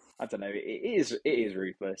 But I don't know. It is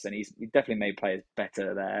ruthless, and he definitely made players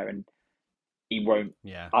better there, and he won't.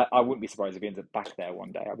 Yeah. I wouldn't be surprised if he ends up back there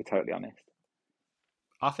one day. I'll be totally honest.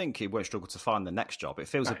 I think he won't struggle to find the next job. It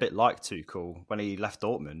feels a bit like Tuchel when he left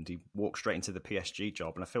Dortmund. He walked straight into the PSG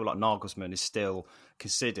job, and I feel like Nagelsmann is still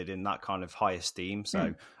considered in that kind of high esteem.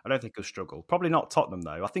 So I don't think he'll struggle. Probably not Tottenham,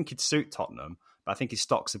 though. I think he'd suit Tottenham, but I think his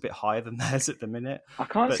stock's a bit higher than theirs at the minute. I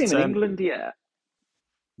can't see him in England yet.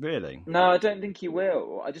 Really? No, I don't think he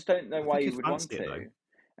will. I just don't know why he would want it,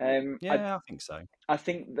 to. I think so. I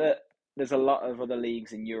think that there's a lot of other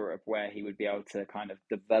leagues in Europe where he would be able to kind of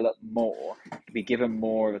develop more, be given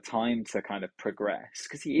more of a time to kind of progress,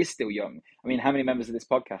 because he is still young. I mean, how many members of this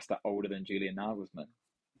podcast are older than Julian Nagelsmann?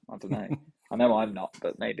 I don't know. I know I'm not,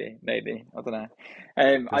 but maybe. I don't know.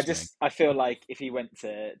 I feel like if he went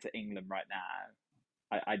to England right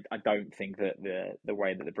now, I don't think that the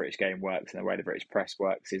way that the British game works and the way the British press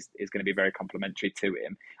works is going to be very complimentary to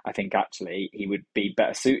him. I think actually he would be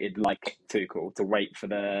better suited, like Tuchel, to wait for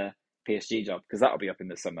the PSG job, because that'll be up in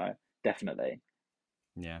the summer, definitely.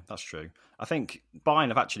 Yeah, that's true. I think Bayern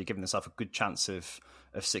have actually given themselves a good chance of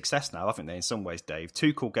success now, haven't they, in some ways, Dave?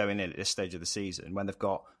 Tuchel going in at this stage of the season when they've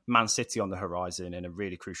got Man City on the horizon in a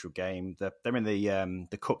really crucial game. They're in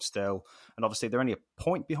the cup still, and obviously they're only a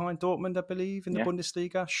point behind Dortmund, I believe, in the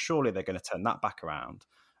Bundesliga. Surely they're going to turn that back around,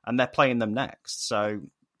 and they're playing them next. So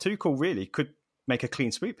Tuchel really could make a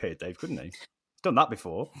clean sweep here, Dave, couldn't he? Done that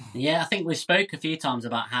before. Yeah, I think we spoke a few times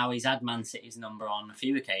about how he's had Man City's number on a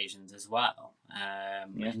few occasions as well.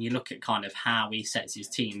 And you look at kind of how he sets his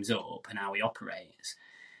teams up and how he operates,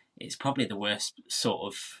 it's probably the worst sort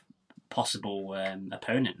of possible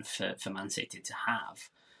opponent for Man City to have.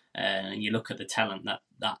 And you look at the talent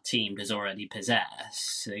that team does already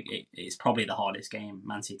possess, it's probably the hardest game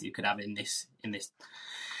Man City could have in this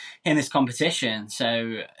competition.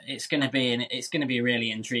 So it's going to be a really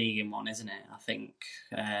intriguing one, isn't it? I think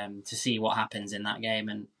to see what happens in that game,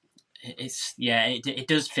 and it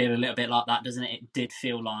does feel a little bit like that, doesn't it? It did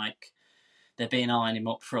feel like they've been eyeing him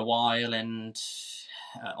up for a while, and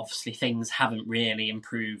obviously things haven't really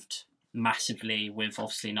improved massively with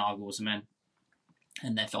obviously Nagelsmann,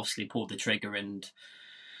 and they've obviously pulled the trigger, and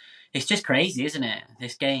it's just crazy, isn't it?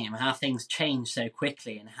 This game, how things change so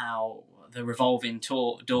quickly, and how the revolving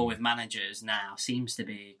door with managers now seems to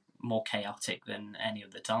be more chaotic than any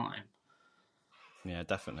other time. Yeah,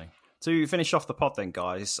 definitely. To finish off the pod then,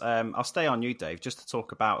 guys, I'll stay on you, Dave, just to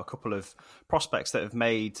talk about a couple of prospects that have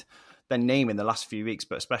made their name in the last few weeks,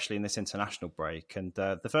 but especially in this international break. And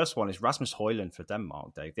the first one is Rasmus Hojland for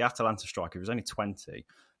Denmark, Dave, the Atalanta striker, who's only 20.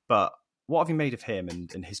 But what have you made of him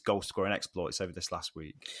and his goal-scoring exploits over this last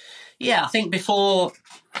week? Yeah, I think before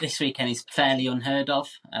this weekend he's fairly unheard of.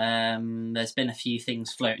 There's been a few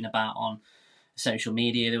things floating about on social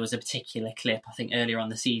media. There was a particular clip, I think earlier on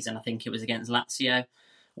the season, I think it was against Lazio,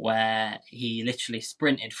 where he literally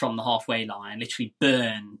sprinted from the halfway line, literally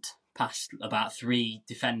burned past about 3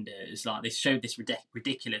 defenders. Like, they showed this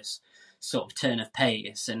ridiculous sort of turn of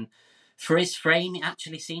pace, and for his frame, it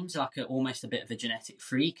actually seems like almost a bit of a genetic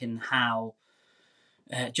freak, and how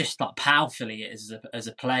just like powerful he is as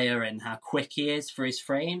a player, and how quick he is for his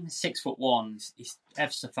frame. 6'1", he's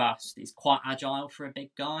ever so fast. He's quite agile for a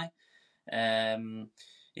big guy.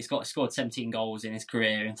 He's scored 17 goals in his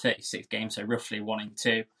career in 36 games, so roughly 1 in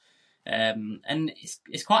 2. And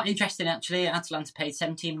it's quite interesting actually. Atalanta paid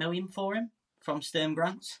 17 million for him from Sturm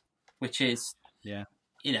Graz, which is when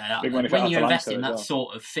you invest in that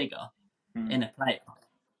sort of figure in a player.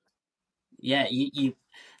 Yeah,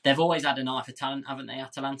 they've always had an eye for talent, haven't they,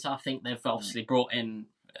 Atalanta? I think they've obviously brought in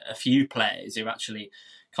a few players who actually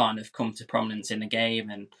kind of come to prominence in the game,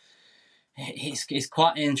 and he's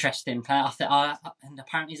quite an interesting player. And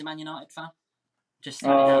apparently he's a Man United fan.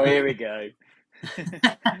 Here we go.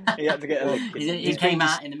 He had to get he came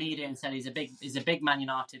out in the media and said he's a big Man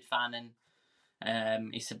United fan,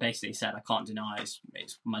 and he basically said, I can't deny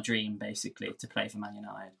it's my dream basically to play for Man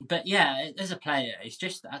United. But yeah, as a player, it's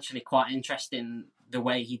just actually quite interesting the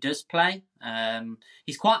way he does play.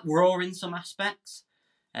 He's quite raw in some aspects.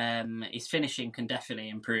 His finishing can definitely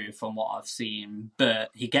improve from what I've seen, but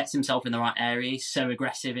he gets himself in the right area. He's so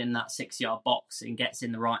aggressive in that 6-yard box and gets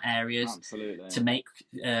in the right areas to make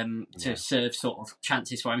to serve sort of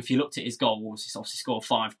chances for him. If you looked at his goals, he's obviously scored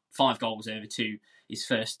five goals over his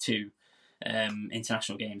first 2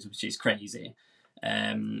 international games, which is crazy.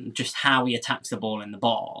 just how he attacks the ball in the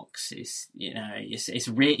box is, he's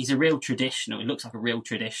a real traditional. He looks like a real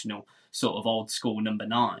traditional sort of old school number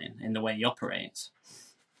 9 in the way he operates.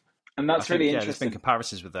 And that's really interesting. There's been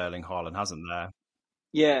comparisons with Erling Haaland, hasn't there?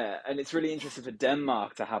 Yeah, and it's really interesting for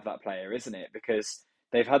Denmark to have that player, isn't it? Because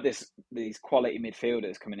they've had these quality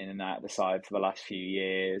midfielders coming in and out of the side for the last few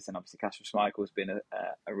years, and obviously Kasper Schmeichel's been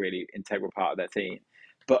a really integral part of their team.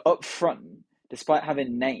 But up front, despite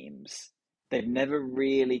having names, they've never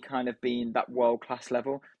really kind of been that world-class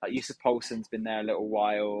level. Like Yusuf Poulsen's been there a little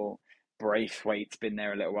while, Braithwaite's been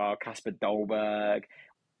there a little while, Kasper Dolberg.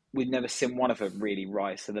 We've never seen one of them really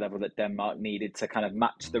rise to the level that Denmark needed to kind of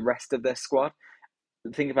match the rest of their squad.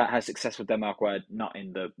 Think about how successful Denmark were, not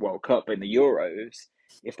in the World Cup, but in the Euros.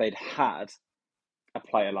 If they'd had a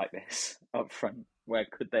player like this up front, where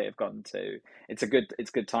could they have gone to? It's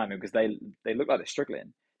good timing because they look like they're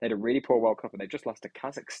struggling. They had a really poor World Cup and they just lost to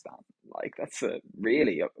Kazakhstan. Like, that's a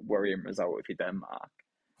really worrying result if you're Denmark.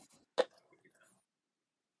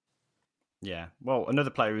 Yeah, well, another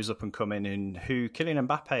player who's up and coming and who Kylian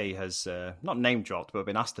Mbappe has not name dropped but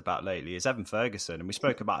been asked about lately is Evan Ferguson, and we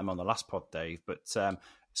spoke about him on the last pod, Dave. But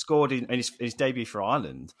scored in his debut for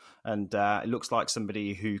Ireland, and it looks like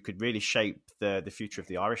somebody who could really shape the future of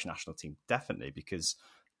the Irish national team, definitely, because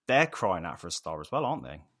they're crying out for a star as well, aren't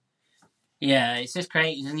they? Yeah, it's just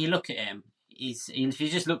crazy. And you look at him, if you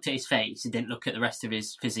just looked at his face and didn't look at the rest of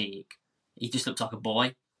his physique, he just looks like a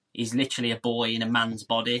boy. He's literally a boy in a man's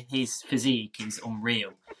body. His physique is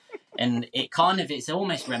unreal. And it's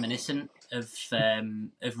almost reminiscent of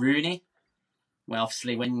Rooney. Well,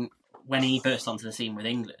 obviously, when he burst onto the scene with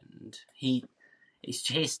England, he's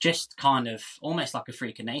just kind of almost like a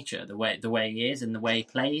freak of nature, the way he is and the way he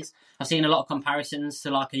plays. I've seen a lot of comparisons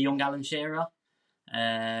to like a young Alan Shearer,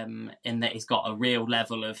 in that he's got a real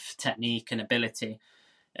level of technique and ability.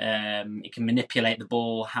 He can manipulate the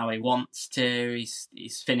ball how he wants to.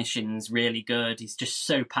 His finishing's really good. He's just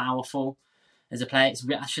so powerful as a player. It's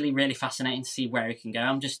actually really fascinating to see where he can go.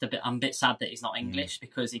 I'm a bit sad that he's not English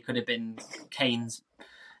because he could have been Kane's.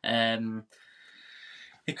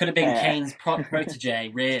 He could have been Kane's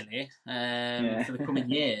protege, really, for the coming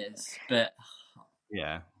years. But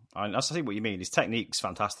yeah, I see what you mean. His technique's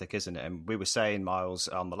fantastic, isn't it? And we were saying, Myles,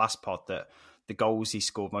 on the last pod that the goals he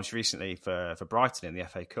scored most recently for Brighton in the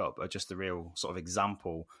FA Cup are just a real sort of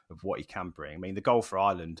example of what he can bring. I mean, the goal for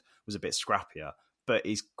Ireland was a bit scrappier, but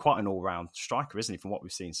he's quite an all-round striker, isn't he, from what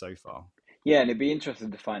we've seen so far? Yeah, and it'd be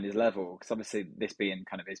interesting to find his level, because obviously this being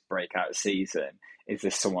kind of his breakout season, is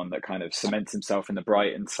this someone that kind of cements himself in the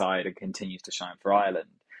Brighton side and continues to shine for Ireland?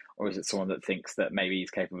 Or is it someone that thinks that maybe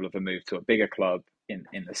he's capable of a move to a bigger club in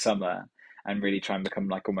the summer and really try and become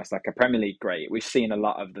almost like a Premier League great? We've seen a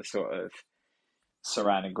lot of the sort of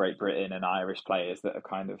surrounding Great Britain and Irish players that have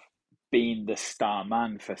kind of been the star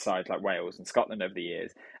man for sides like Wales and Scotland over the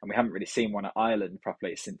years, and we haven't really seen one at Ireland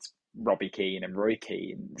properly since Robbie Keane and Roy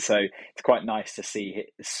Keane. So it's quite nice to see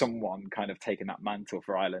someone kind of taking that mantle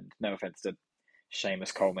for Ireland. No offence to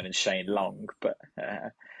Seamus Coleman and Shane Long, but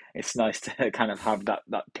it's nice to kind of have that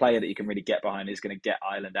player that you can really get behind who's going to get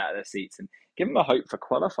Ireland out of their seats and give them a hope for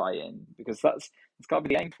qualifying, because it's got to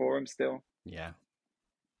be the aim for them still.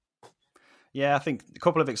 Yeah, I think a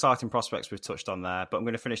couple of exciting prospects we've touched on there, but I'm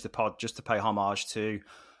going to finish the pod just to pay homage to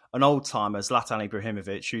an old-timer, Zlatan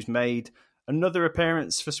Ibrahimovic, who's made another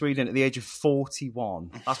appearance for Sweden at the age of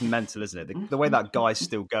 41. That's mental, isn't it? The way that guy's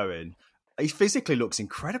still going. He physically looks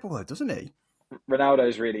incredible, though, doesn't he?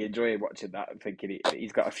 Ronaldo's really enjoying watching that and thinking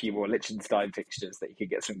he's got a few more Liechtenstein fixtures that he could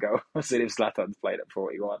get some goals in if Zlatan's played at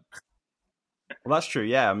 41. Well, that's true,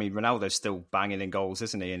 yeah. I mean, Ronaldo's still banging in goals,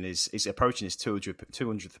 isn't he? And he's approaching his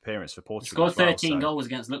 200th appearance for Portugal. He scored 13 goals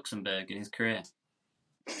against Luxembourg in his career.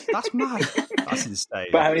 That's mad. That's insane.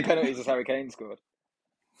 But how many penalties has Harry Kane scored?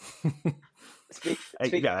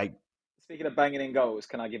 Speaking of banging in goals,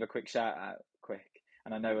 can I give a quick shout out?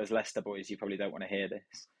 And I know as Leicester boys, you probably don't want to hear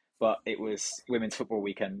this, but it was Women's Football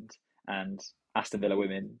Weekend and Aston Villa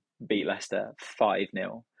women beat Leicester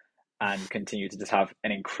 5-0. And continue to just have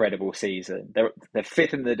an incredible season. They're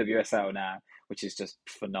fifth in the WSL now, which is just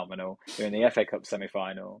phenomenal. They're in the FA Cup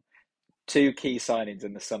semi-final. 2 key signings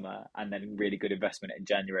in the summer, and then really good investment in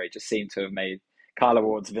January just seem to have made Carla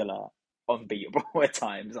Ward's Villa unbeatable at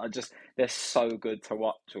times. They're so good to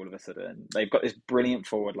watch all of a sudden. They've got this brilliant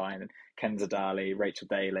forward line, Kenza Dali, Rachel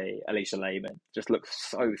Daly, Alicia Lehman, just look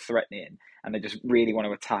so threatening, and they just really want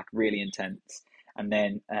to attack, really intense. And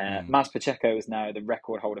then Mas Pacheco is now the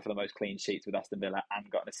record holder for the most clean sheets with Aston Villa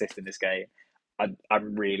and got an assist in this game.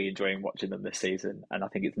 I'm really enjoying watching them this season, and I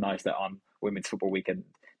think it's nice that on Women's Football Weekend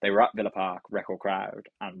they were at Villa Park, record crowd,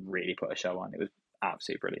 and really put a show on. It was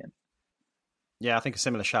absolutely brilliant. Yeah, I think a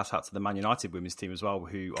similar shout out to the Man United women's team as well,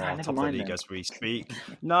 who are top of the league them. as we speak.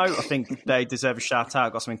 No, I think they deserve a shout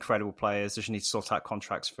out. Got some incredible players. Just need to sort out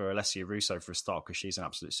contracts for Alessia Russo for a start, because she's an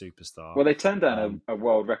absolute superstar. Well, they turned down a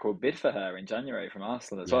world record bid for her in January from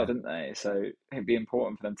Arsenal as well, didn't they? So it'd be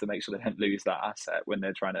important for them to make sure they don't lose that asset when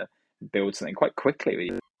they're trying to build something quite quickly,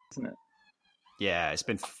 isn't it? Yeah, it's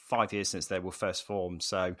been 5 years since they were first formed.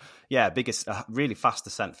 So, yeah, really fast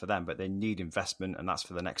descent for them, but they need investment, and that's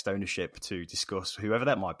for the next ownership to discuss, whoever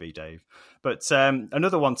that might be, Dave. But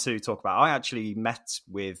another one to talk about, I actually met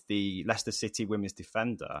with the Leicester City women's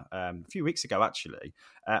defender a few weeks ago, actually.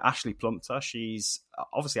 Ashley Plumpter. She's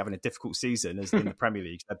obviously having a difficult season as in the Premier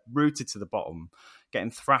League. They're rooted to the bottom, getting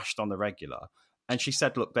thrashed on the regular. And she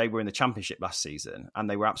said, look, they were in the Championship last season and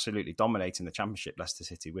they were absolutely dominating the Championship, Leicester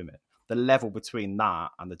City women. The level between that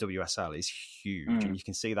and the WSL is huge. And you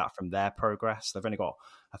can see that from their progress. They've only got,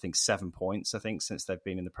 I think, 7 points, since they've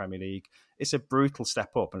been in the Premier League. It's a brutal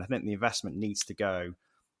step up. And I think the investment needs to go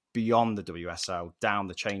beyond the WSL, down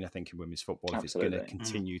the chain, I think, in women's football, if it's going to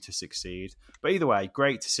continue to succeed. But either way,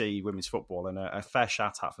 great to see women's football, and a fair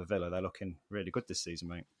shout out for Villa. They're looking really good this season,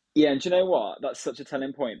 mate. Yeah, and do you know what? That's such a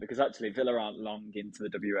telling point, because actually Villa aren't long into the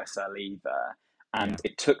WSL either. And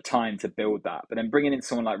it took time to build that. But then bringing in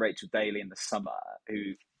someone like Rachel Daly in the summer,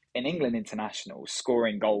 who, in England international,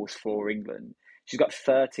 scoring goals for England. She's got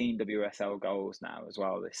 13 WSL goals now as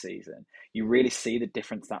well this season. You really see the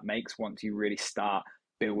difference that makes once you really start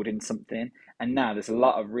building something. And now there's a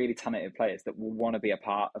lot of really talented players that will want to be a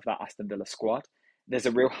part of that Aston Villa squad. There's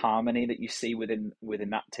a real harmony that you see within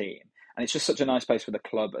that team. And it's just such a nice place for the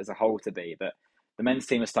club as a whole to be, that the men's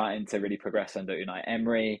team are starting to really progress under Unai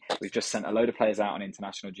Emery. We've just sent a load of players out on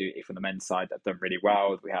international duty from the men's side that have done really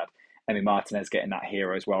well. We had Emi Martinez getting that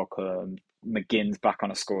hero's welcome, McGinn's back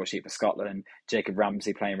on a score sheet for Scotland, Jacob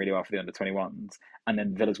Ramsey playing really well for the under-21s, and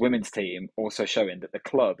then Villa's women's team also showing that the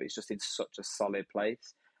club is just in such a solid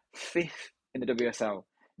place. 5th in the WSL.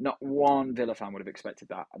 Not one Villa fan would have expected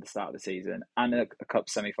that at the start of the season, and a cup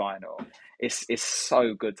semi-final. It's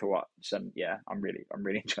so good to watch, and yeah, I'm really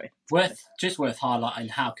enjoying it. Worth highlighting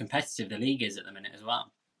how competitive the league is at the minute as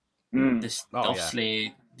well.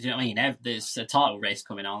 Obviously, you know what I mean? There's a title race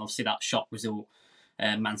coming on. Obviously, that shock result,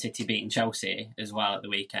 Man City beating Chelsea as well at the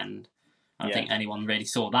weekend. I don't think anyone really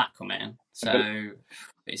saw that coming. So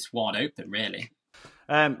it's wide open, really.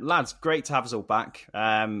 Lads, great to have us all back.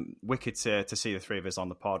 Wicked to see the three of us on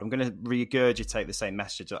the pod. I'm going to regurgitate the same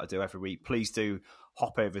message that I do every week. Please do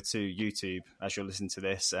hop over to YouTube as you're listening to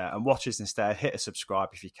this and watch us instead. Hit a subscribe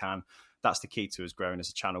if you can. That's the key to us growing as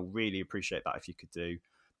a channel. Really appreciate that if you could do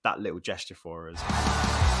that little gesture for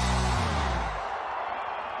us.